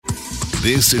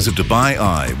This is a Dubai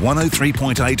Eye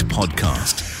 103.8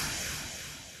 podcast.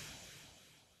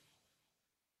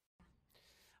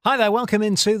 Hi there, welcome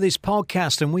into this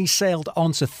podcast, and we sailed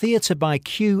onto Theatre by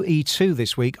QE2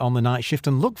 this week on the night shift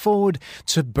and look forward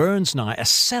to Burns Night, a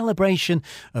celebration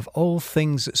of all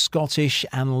things Scottish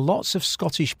and lots of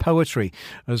Scottish poetry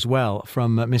as well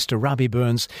from Mr. Robbie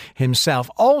Burns himself.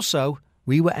 Also,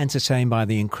 we were entertained by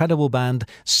the incredible band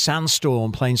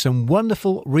Sandstorm playing some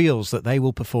wonderful reels that they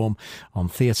will perform on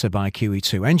Theatre by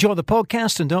QE2. Enjoy the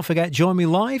podcast and don't forget, join me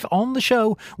live on the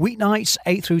show weeknights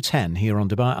 8 through 10 here on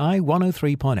Dubai Eye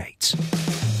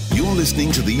 103.8. You're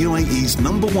listening to the UAE's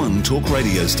 #1 talk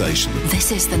radio station.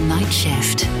 This is The Night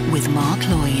Shift with Mark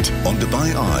Lloyd On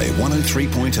Dubai Eye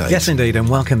 103.8. Yes, indeed, and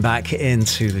welcome back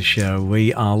into the show.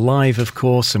 We are live, of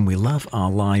course, and we love our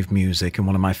live music. And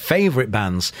one of my favourite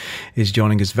bands is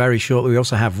joining us very shortly. We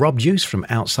also have Rob Juice from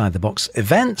Outside the Box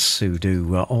Events, who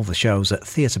do all the shows at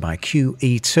Theatre by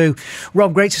QE2.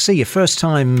 Rob, great to see you. First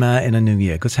time in a new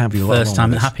year. Good to have you. First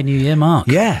time. Happy New Year, Mark.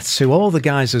 Yeah, to all the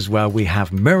guys as well. We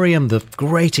have Miriam, the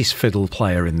greatest fiddle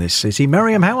player in this city.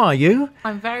 Miriam, how are you?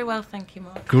 I'm very well, thank you,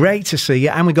 Mark. Great to see you.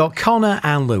 And we got Connor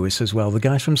and Lewis as well, the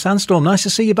guys from Sandstorm. Nice to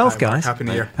see you both, guys. Happy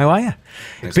New Year. How are you?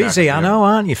 Busy, I know,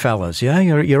 aren't you, fellas? Yeah,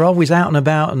 you're always out and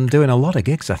about and doing a lot of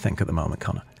gigs, I think, at the moment,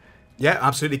 Connor. Yeah,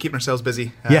 absolutely. Keeping ourselves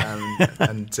busy.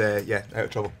 And out of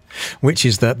trouble. Which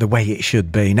is the way it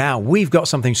should be. Now, we've got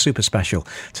something super special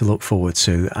to look forward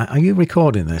to. Are you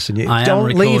recording this? And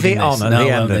don't leave it on at the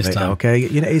end of it, okay?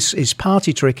 You know, his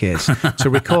party trick is to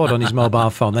record on his mobile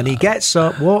phone. Then he gets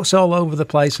up, walks all over the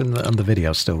place, and the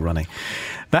video's still running.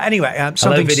 But anyway,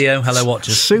 something hello video, hello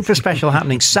watchers. Super special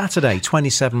happening Saturday,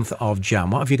 27th of Jan.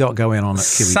 What have you got going on at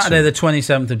QE2? Saturday, the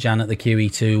 27th of Jan at the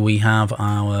QE2, we have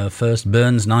our first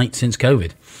Burns Night since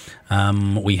COVID.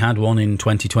 We had one in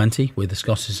 2020 with the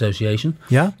Scottish Association.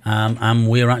 Yeah. And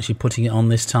we're actually putting it on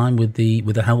this time with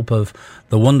the help of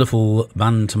the wonderful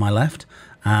band to my left,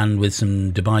 and with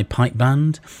some Dubai Pipe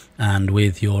Band, and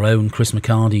with your own Chris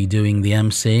McCarty doing the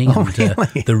emceeing,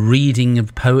 and the reading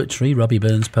of poetry, Robbie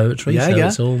Burns poetry.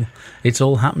 It's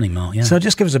all happening, Mark. Yeah. So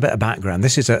just give us a bit of background.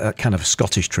 This is a kind of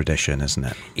Scottish tradition, isn't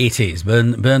it? It is.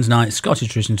 Burns Night, Scottish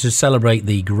tradition to celebrate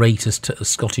the greatest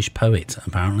Scottish poet,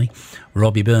 apparently,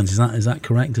 Robbie Burns. Is that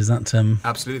correct? Is that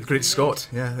absolutely the greatest Scot?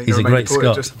 Yeah, I think he's a great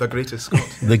Scot. Just the greatest Scot.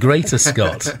 The greatest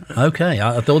Scot. Okay,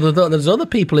 I thought there's other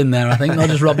people in there. I think not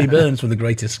just Robbie Burns for the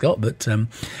greatest Scot, but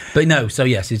no. So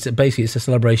yes, it's a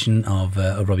celebration of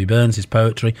Robbie Burns, his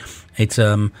poetry. It's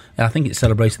I think it's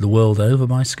celebrated the world over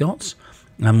by Scots.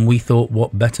 And we thought,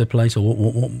 what better place,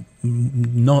 or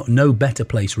no better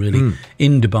place really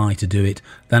in Dubai to do it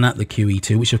than at the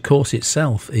QE2, which of course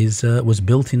itself was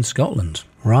built in Scotland.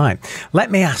 Right. Let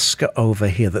me ask over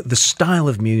here that the style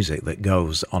of music that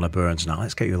goes on a Burns Night.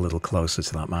 Let's get you a little closer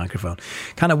to that microphone.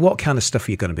 What kind of stuff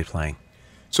are you going to be playing?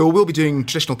 So we'll be doing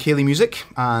traditional Ceilidh music,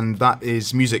 and that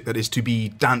is music that is to be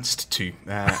danced to,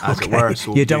 as it were.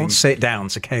 So you don't sit down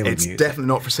to Ceilidh music. It's definitely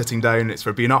not for sitting down. It's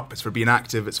for being up, it's for being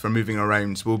active, it's for moving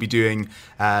around. So we'll be doing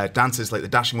dances like the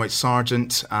Dashing White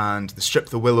Sergeant and the Strip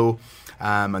the Willow,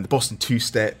 and the Boston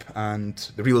Two-Step and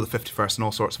the Reel of the 51st and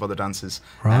all sorts of other dances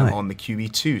on the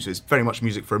QE2. So it's very much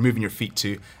music for moving your feet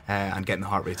to and getting the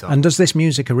heart rate up. And does this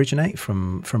music originate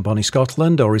from Bonnie,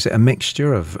 Scotland, or is it a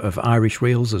mixture of Irish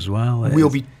reels as well? We'll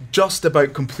be just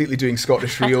about completely doing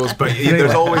Scottish reels, but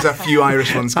there's always a few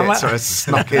Irish ones get sort of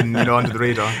snuck in, under the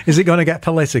radar. Is it going to get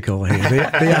political here?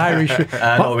 The Irish...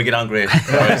 No, we get angry.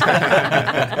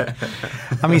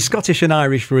 I mean, Scottish and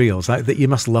Irish reels, you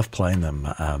must love playing them,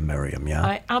 Miriam, yeah?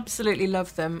 I absolutely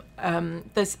love them.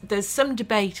 There's some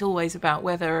debate always about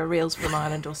whether a reel's from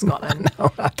Ireland or Scotland.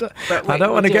 No, I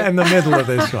don't want to get in the middle of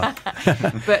this one.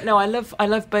 But no, I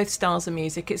love both styles of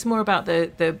music. It's more about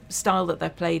the style that they're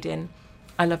played in.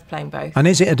 I love playing both. And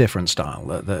is it a different style,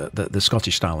 the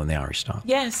Scottish style and the Irish style?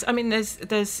 Yes, I mean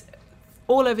there's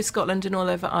all over Scotland and all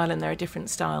over Ireland there are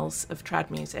different styles of trad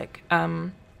music.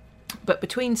 But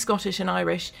between Scottish and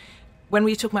Irish, when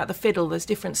we talk about the fiddle, there's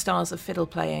different styles of fiddle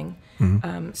playing.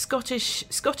 Mm-hmm.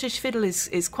 Scottish fiddle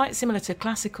is quite similar to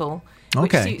classical,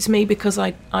 which suits me because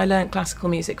I learnt classical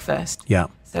music first. Yeah.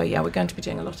 So yeah, we're going to be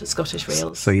doing a lot of Scottish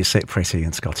reels. So you sit pretty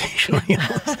in Scottish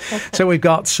reels. So we've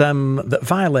got the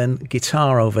violin,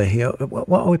 guitar over here.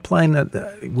 What are we playing?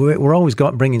 We're always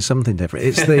bringing something different.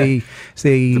 It's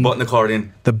the button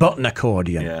accordion. The button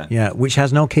accordion. Yeah, which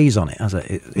has no keys on it, has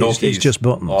it? No keys. It's just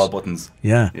buttons. All buttons.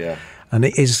 Yeah. And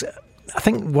it is. I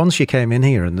think once you came in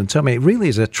here and told me it really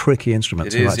is a tricky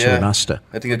instrument to actually master.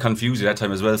 I think it confused you that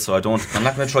time as well, so I'm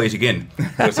not going to try it again.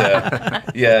 But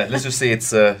let's just say it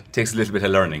takes a little bit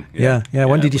of learning. Yeah.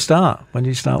 When did you start? When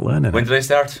did you start learning? When did I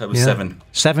start? I was 7.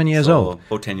 7 years old?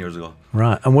 About 10 years ago.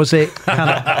 Right, and was it kind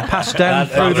of passed down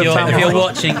through the family?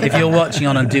 If you're watching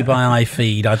on a Dubai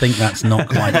feed, I think that's not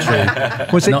quite true.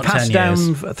 Was it passed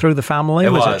down through the family?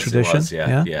 Was it tradition? It was,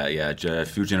 yeah. A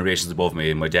few generations above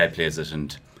me, my dad plays it,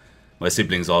 and my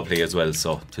siblings all play as well,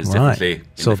 so it's definitely in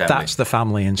the family. That's the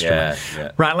family instrument.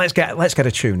 Yeah. Right, let's get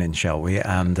a tune in, shall we?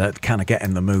 And kind of get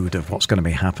in the mood of what's going to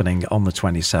be happening on the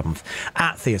 27th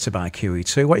at Theatre by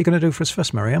QE2. What are you going to do for us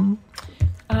first, Miriam?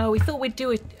 We thought we'd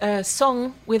do a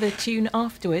song with a tune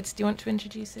afterwards. Do you want to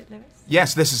introduce it, Lewis?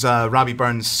 Yes, this is Robbie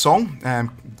Burns' song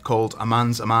called A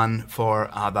Man's a Man for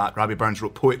that. Robbie Burns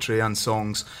wrote poetry and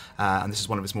songs, and this is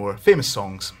one of his more famous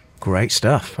songs. Great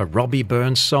stuff. A Robbie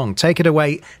Burns song. Take it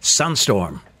away,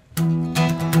 Sandstorm.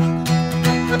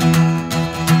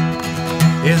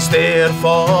 Is there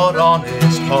for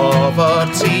honest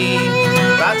poverty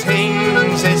that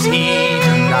hangs his heat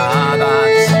and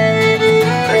that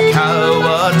the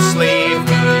coward slave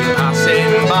we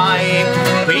passing by,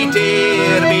 we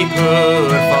dare be poor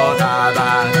for that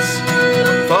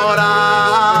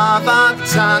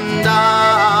and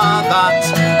that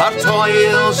our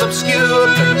toils obscure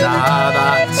and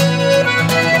that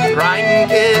rank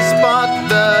is but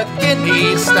the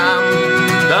guinea stamp,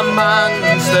 the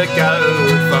man's the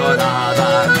gold for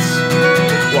that.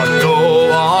 What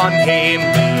go on him,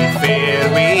 we fare,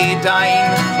 we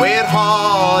dine, we're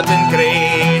hard and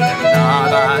grey and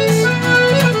that.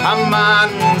 A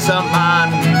man's a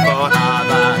man for that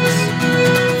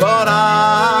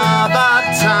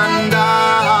and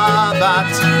that.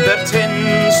 The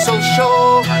tinsel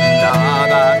show and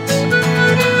that.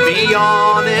 The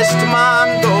honest man,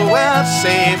 though we're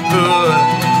say poor,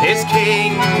 is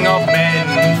king of men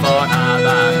for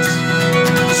that.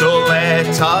 So let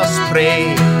us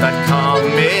pray that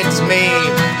come it may,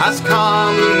 as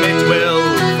come it will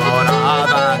for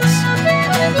that.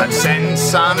 That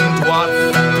sense and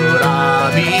worth out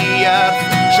of the earth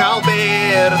shall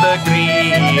bear the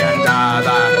gree and that.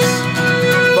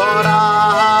 For that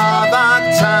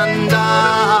and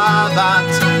that,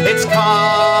 it's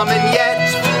coming yet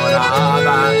for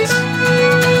that.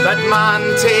 That man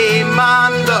to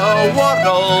man the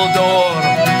world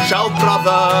o'er shall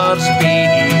brothers be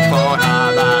for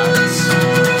that.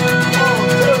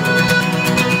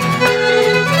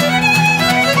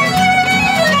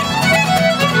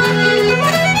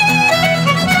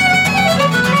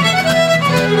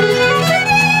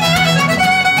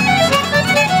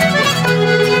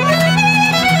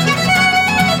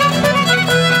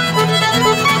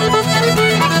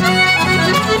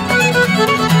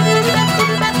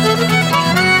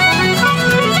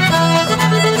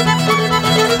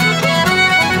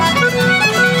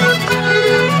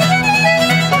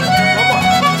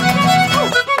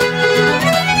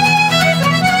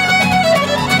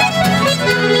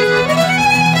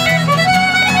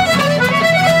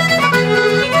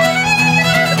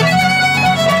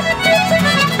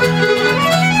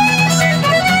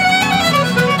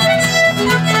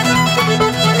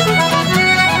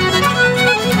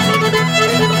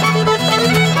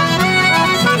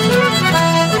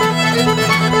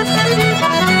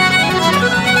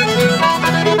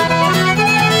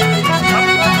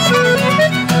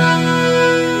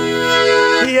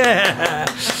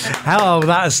 Oh,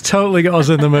 that has totally got us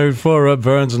in the mood for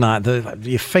Burns Night.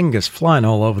 Your fingers flying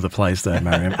all over the place there,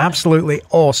 Miriam. Absolutely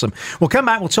awesome. We'll come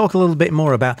back. We'll talk a little bit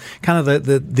more about kind of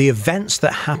the events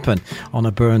that happen on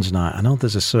a Burns Night. I know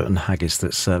there's a certain haggis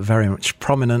that's very much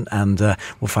prominent, and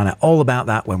we'll find out all about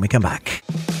that when we come back.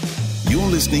 You're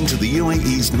listening to the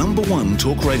UAE's #1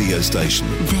 talk radio station.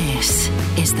 This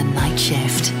is The Night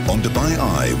Shift. On Dubai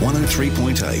Eye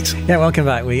 103.8. Yeah, welcome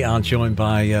back. We are joined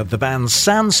by the band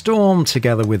Sandstorm,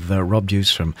 together with Rob Deuce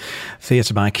from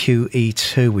Theatre by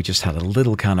QE2. We just had a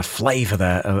little kind of flavour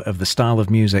there of the style of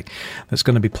music that's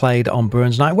going to be played on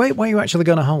Burns Night. Where are you actually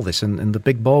going to hold this? In the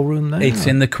big ballroom there? It's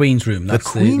in the Queen's Room.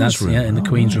 That's the Queen's Room? Yeah, in the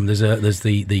Queen's Room. There's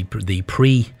the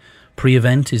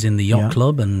pre-event is in the yacht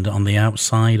club and on the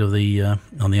outside of the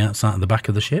back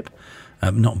of the ship.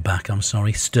 Not back, I'm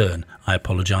sorry, stern. I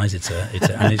apologise.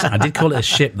 I did call it a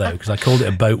ship though, because I called it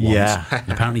a boat once. Yeah.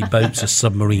 Apparently, boats are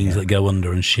submarines that go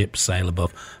under and ships sail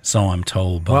above. So I'm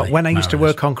told by. Well, when I used to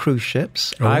mariners. work on cruise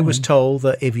ships, I was told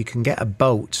that if you can get a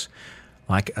boat,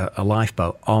 like a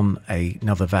lifeboat, on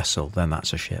another vessel, then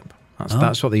that's a ship.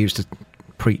 That's what they used to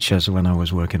preachers when I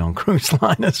was working on cruise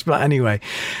liners. But anyway,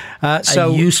 a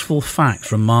useful fact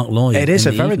from Mark Lloyd. It is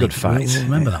a very good fact. We'll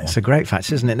remember that one. It's a great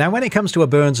fact, isn't it? Now, when it comes to a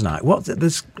Burns night,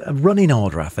 there's a running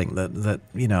order, I think, that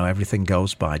everything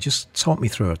goes by. Just talk me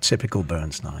through a typical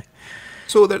Burns night.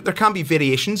 So there can be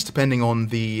variations depending on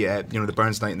the the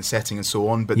Burns night and the setting and so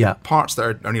on. But the parts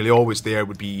that are nearly always there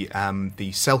would be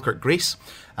the Selkirk Grace,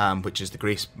 which is the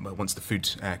grace once the food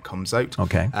comes out.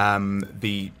 Okay.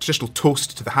 The traditional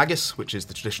toast to the haggis, which is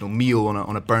the traditional meal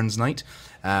on a Burns night.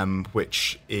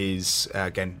 Which is,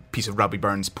 again, a piece of Robbie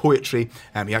Burns' poetry.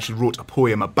 He actually wrote a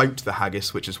poem about the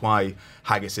haggis, which is why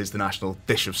haggis is the national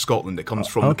dish of Scotland. It comes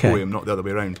from the poem, not the other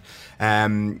way around.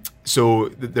 So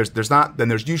there's that. Then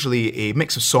there's usually a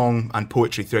mix of song and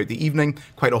poetry throughout the evening.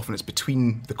 Quite often it's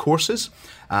between the courses.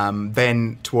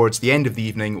 Then towards the end of the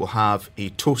evening, we'll have a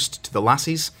toast to the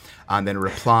lassies, and then a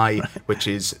reply, which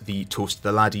is the toast to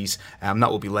the laddies.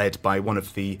 That will be led by one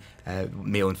of the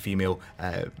male and female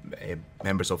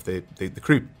members of the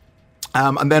crew.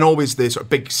 And then always the sort of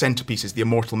big centrepiece is the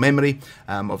immortal memory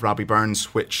of Robbie Burns,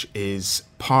 which is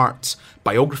part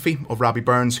biography of Robbie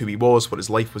Burns, who he was, what his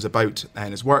life was about,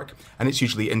 and his work. And it's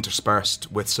usually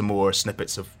interspersed with some more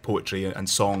snippets of poetry and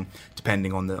song,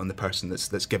 depending on the person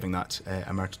that's giving that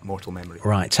immortal memory.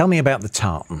 Right. Tell me about the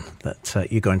tartan that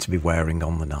you're going to be wearing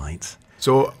on the night.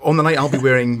 So on the night, I'll be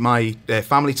wearing my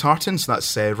family tartan. So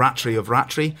that's Rattray of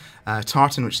Rattray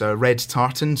tartan, which is a red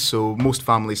tartan. So most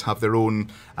families have their own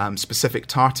specific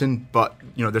tartan, but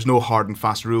there's no hard and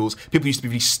fast rules. People used to be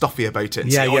really stuffy about it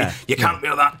and say, you can't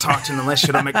wear that tartan unless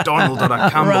you're a McDonald or a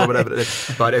Campbell or whatever it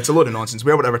is. But it's a load of nonsense.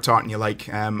 Wear whatever tartan you like,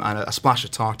 and a splash of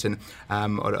tartan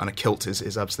or a kilt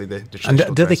is absolutely the traditional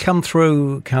And do they dress. come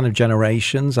through kind of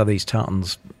generations? Are these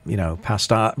tartans,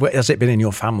 passed out? Has it been in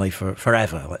your family for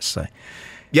forever, let's say?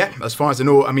 Yeah, as far as I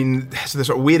know, so the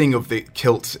sort of wearing of the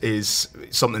kilt is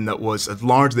something that was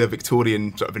largely a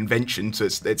Victorian sort of invention. So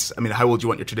it's how old do you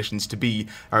want your traditions to be?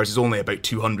 Ours is only about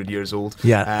 200 years old.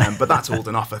 Yeah. But that's old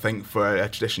enough, I think, for a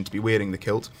tradition to be wearing the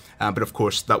kilt. But of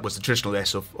course, that was the traditional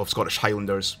dress of Scottish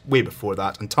Highlanders way before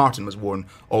that. And tartan was worn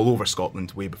all over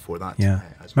Scotland way before that. Yeah.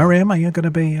 As well. Miriam, are you going to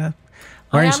be...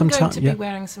 I am going to be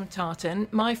wearing some tartan.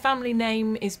 My family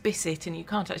name is Bissett, and you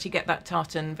can't actually get that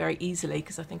tartan very easily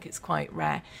because I think it's quite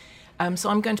rare. So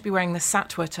I'm going to be wearing the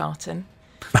Satwa tartan,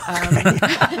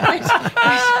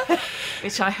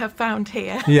 which I have found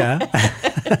here. Yeah.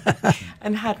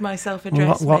 And had myself a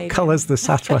dress What made. colour's the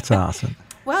Satwa tartan?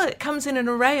 Well, it comes in an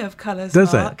array of colours,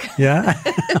 Does Mark. it? Yeah.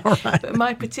 All right. But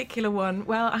my particular one,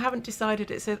 I haven't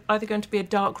decided. It's either going to be a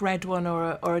dark red one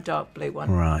or a dark blue one.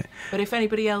 Right. But if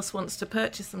anybody else wants to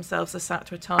purchase themselves a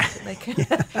Satwa tartan, they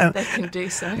can do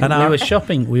so. And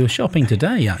we were shopping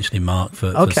today, actually, Mark,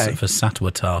 for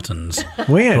Satwa tartans.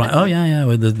 Weird. Right. Oh yeah.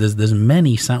 Well, there's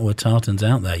many Satwa tartans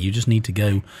out there. You just need to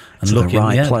go and to look the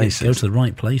right places. Go to the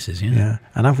right places. Yeah.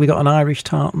 And have we got an Irish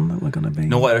tartan that we're going to be?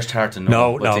 No Irish tartan.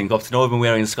 No. I think up to now I've been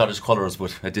wearing Scottish colours,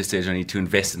 but at this stage I need to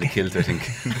invest in the kilt, I think.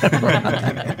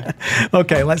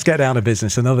 Okay, let's get down to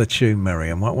business. Another tune,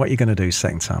 Miriam. What are you going to do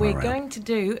second time around? We're going to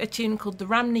do a tune called the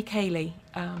Ramney Cayley,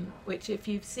 which if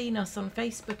you've seen us on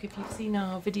Facebook, if you've seen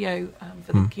our video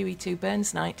for the QE2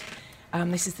 Burns night,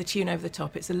 this is the tune over the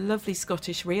top. It's a lovely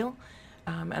Scottish reel.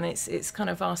 And it's kind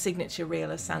of our signature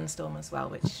reel as Sandstorm as well,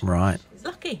 which is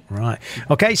lucky. Right.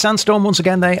 Okay, Sandstorm, once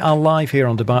again, they are live here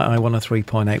on Dubai Eye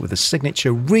 103.8 with a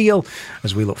signature reel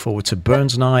as we look forward to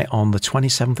Burns Night on the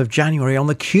 27th of January on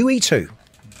the QE2.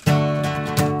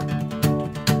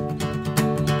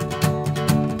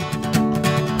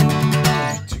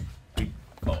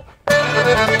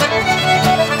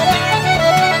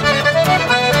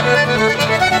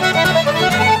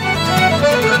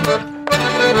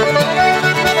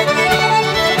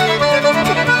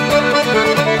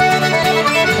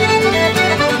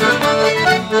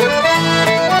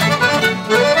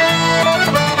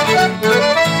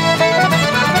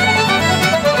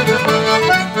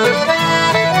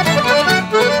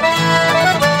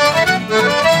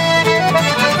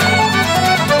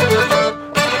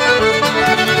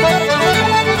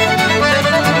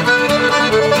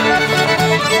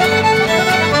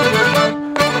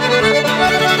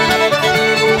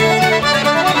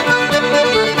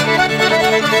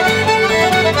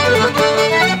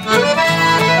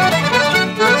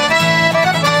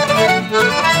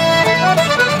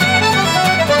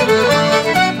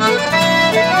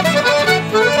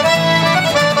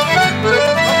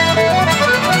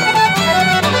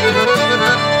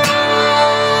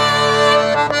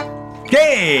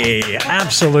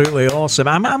 Absolutely awesome.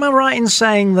 Am I right in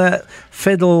saying that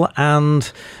fiddle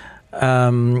and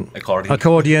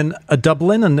accordion are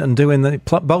doubling and doing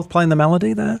both playing the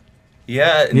melody there?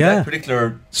 Yeah, in Yeah. that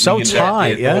particular So reel,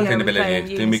 tight, the yeah. vocals Yeah, we ability, play in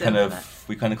then unison.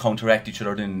 we kind of counteract each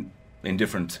other in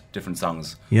different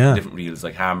songs, Yeah. different reels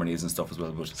like harmonies and stuff as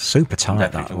well. But Super tight,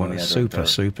 that that particular one. one, yeah, Super.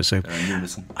 they're in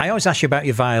unison. I always ask you about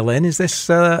your violin. Is this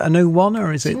a new one,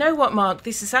 or is Do it? you know what, Mark?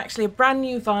 This is actually a brand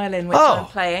new violin which Oh. I'm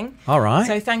playing. All right.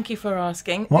 So thank you for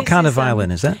asking. What This kind of is, violin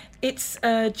is it? It's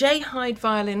a J. Hyde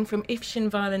violin from Ifshin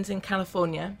Violins in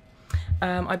California.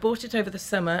 I bought it over the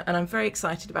summer, and I'm very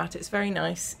excited about it. It's very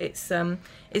nice. It's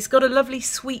got a lovely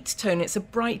sweet tone. It's a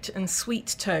bright and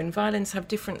sweet tone. Violins have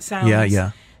different sounds.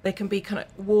 Yeah. They can be kind of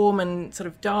warm and sort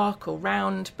of dark or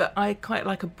round, but I quite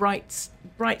like a bright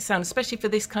sound, especially for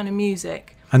this kind of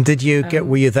music. And did you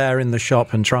were you there in the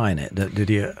shop and trying it? Did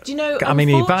you? Do you know? I mean,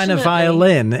 you're buying a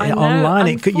violin I know, online.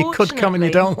 You could come and you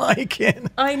unfortunately- don't like it.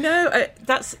 I know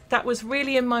that was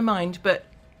really in my mind, but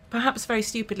perhaps very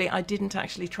stupidly, I didn't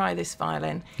actually try this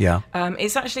violin. Yeah.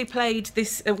 It's actually played.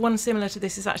 This one similar to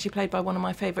this is actually played by one of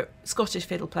my favourite Scottish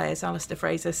fiddle players, Alistair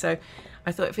Fraser. So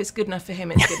I thought if it's good enough for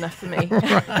him, it's good enough for me.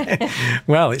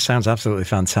 Well, it sounds absolutely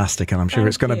fantastic, and I'm sure Thank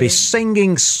it's going to be you.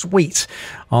 singing sweet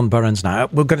on Burns now.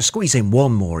 We're going to squeeze in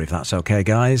one more, if that's okay,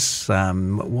 guys.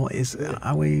 What is?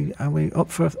 Are we up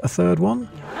for a third one?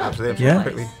 Absolutely. Yeah,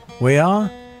 Quickly. we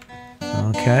are.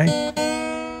 Okay.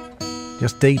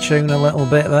 Just detune a little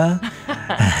bit there.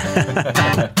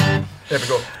 There we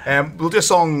go. We'll do a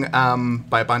song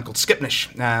by a band called Skipnish.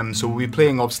 So we'll be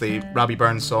playing, obviously, Robbie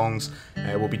Burns songs.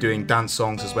 We'll be doing dance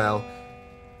songs as well.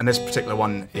 And this particular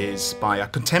one is by a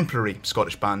contemporary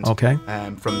Scottish band. Okay.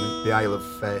 From the Isle of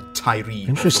Tiree.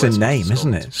 Interesting name,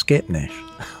 isn't it? Skipnish.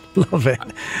 Love it.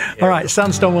 All right,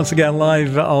 Sandstorm once again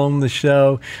live on the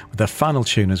show with the final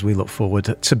tune as we look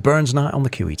forward to Burns Night on the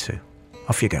QE2.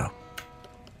 Off you go.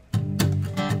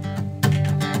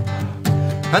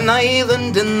 An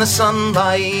island in the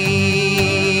sunlight,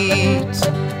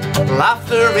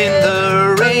 laughter in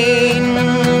the rain.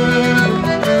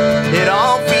 It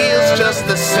all feels just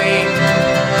the same.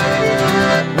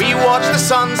 We watch the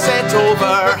sunset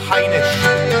over Heinisch,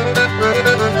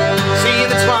 see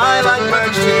the twilight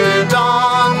merge to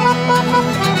dawn,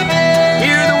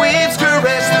 hear the waves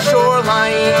caress the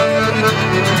shoreline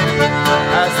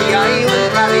as the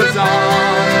island carries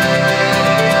on.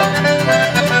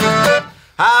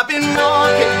 I've been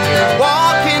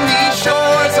walking these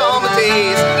shores all my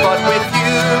days, but with you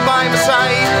by my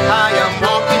side, I am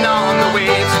walking on the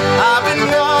waves. I've been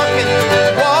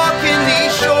walking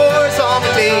these shores all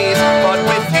my days, but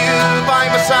with you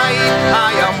by my side, I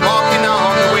am walking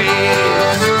on the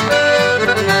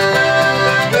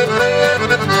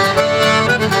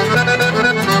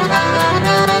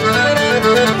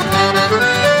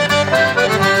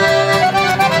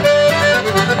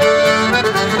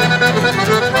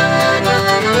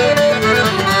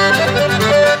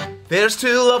There's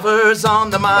two lovers on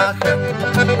the market,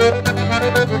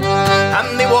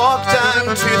 and they walk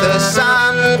down to the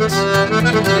sand.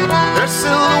 Their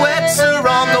silhouettes are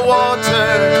on the water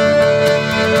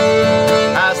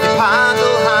as they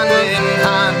paddle hand in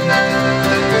hand.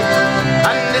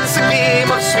 And it's a game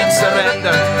of sweet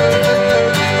surrender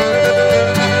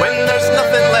when there's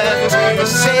nothing left to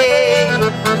say.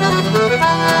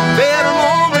 There are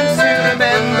moments to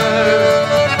remember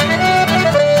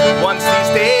once these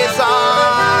days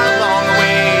are long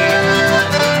away.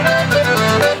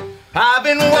 I've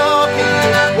been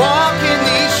walking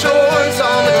these shores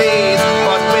all my days,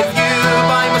 but with you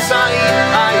by my side,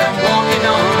 I am walking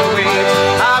on the waves.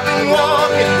 I've been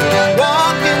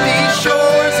walking these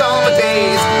shores all my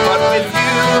days, but with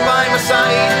you by my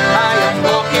side, I am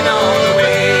walking on the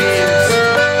waves.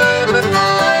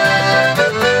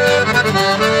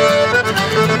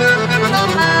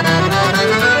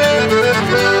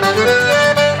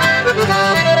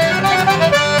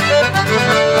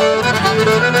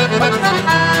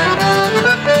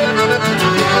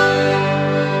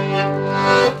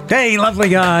 Hey, lovely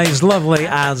guys, lovely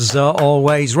as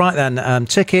always. Right then,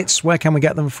 tickets, where can we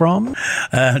get them from?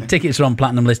 Tickets are on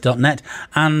platinumlist.net,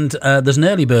 and there's an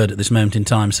early bird at this moment in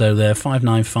time, so they're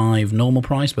 $5.95 normal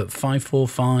price, but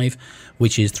 $5.45,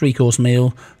 which is 3-course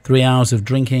meal, 3 hours of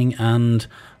drinking, and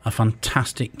a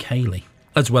fantastic ceilidh,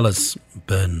 as well as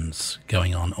Burns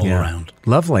going on all around.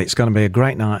 Lovely. It's going to be a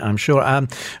great night, I'm sure.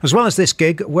 As well as this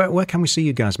gig, where can we see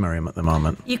you guys, Miriam, at the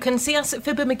moment? You can see us at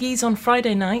Fibber McGee's on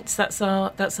Friday nights. That's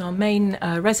our main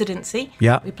residency.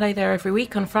 Yeah. We play there every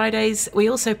week on Fridays. We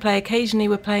also play occasionally.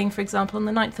 We're playing, for example, on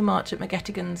the 9th of March at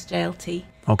McGettigan's JLT.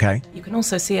 Okay. You can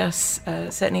also see us,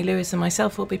 certainly Lewis and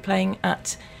myself will be playing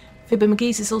at Fibber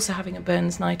McGee's is also having a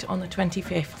Burns night on the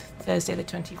 25th, Thursday the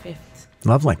 25th.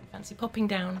 Lovely. Fancy popping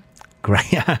down.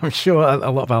 Great. I'm sure a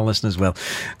lot of our listeners will.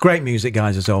 Great music,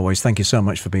 guys, as always. Thank you so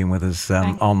much for being with us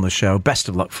on the show. Best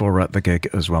of luck for the gig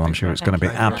as well. I'm sure it's going to be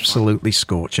absolutely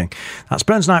scorching. That's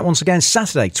Burns Night once again,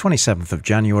 Saturday, 27th of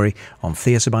January on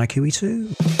Theatre by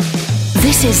QE2.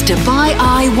 This is Dubai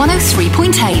Eye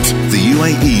 103.8. The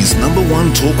UAE's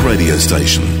 #1 talk radio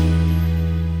station.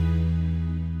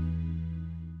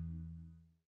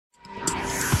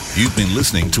 You've been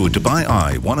listening to a Dubai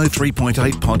Eye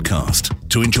 103.8 podcast.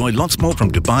 To enjoy lots more from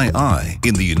Dubai Eye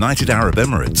in the United Arab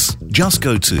Emirates, just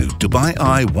go to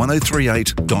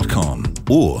DubaiEye1038.com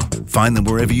or find them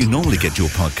wherever you normally get your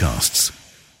podcasts.